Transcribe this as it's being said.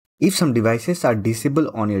If some devices are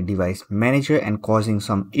disabled on your device manager and causing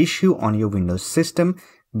some issue on your Windows system,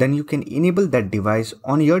 then you can enable that device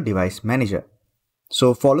on your device manager.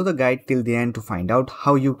 So follow the guide till the end to find out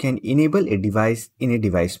how you can enable a device in a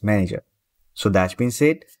device manager. So that's been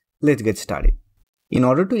said, let's get started. In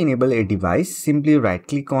order to enable a device, simply right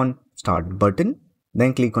click on Start button,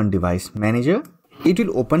 then click on Device Manager. It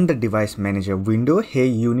will open the Device Manager window. Here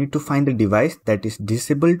you need to find the device that is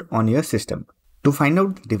disabled on your system. To find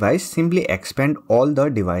out the device, simply expand all the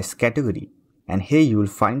device category, and here you will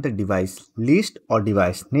find the device list or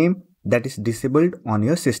device name that is disabled on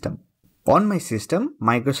your system. On my system,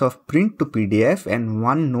 Microsoft Print to PDF and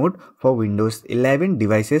OneNote for Windows 11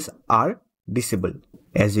 devices are disabled,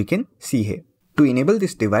 as you can see here. To enable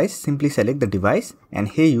this device, simply select the device, and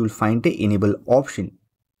here you will find the Enable option.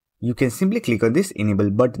 You can simply click on this Enable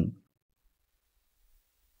button,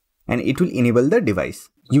 and it will enable the device.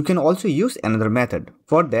 You can also use another method.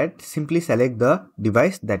 For that, simply select the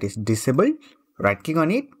device that is disabled, right click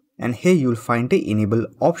on it, and here you will find the Enable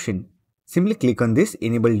option. Simply click on this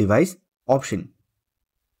Enable device option,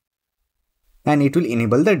 and it will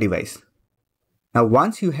enable the device. Now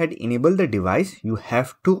once you had enabled the device, you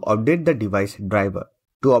have to update the device driver.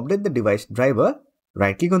 To update the device driver,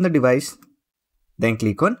 right click on the device, then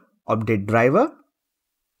click on Update Driver,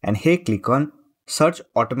 and here click on Search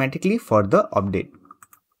automatically for the update,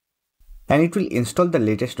 and it will install the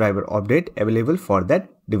latest driver update available for that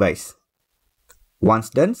device. Once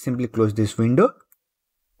done, simply close this window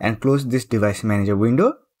and close this device manager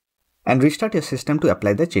window and restart your system to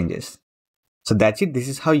apply the changes. So that's it. This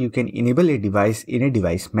is how you can enable a device in a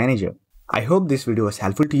device manager. I hope this video was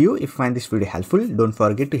helpful to you. If you find this video helpful, don't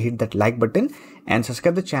forget to hit that like button and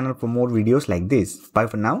subscribe the channel for more videos like this. Bye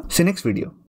for now. See you next video.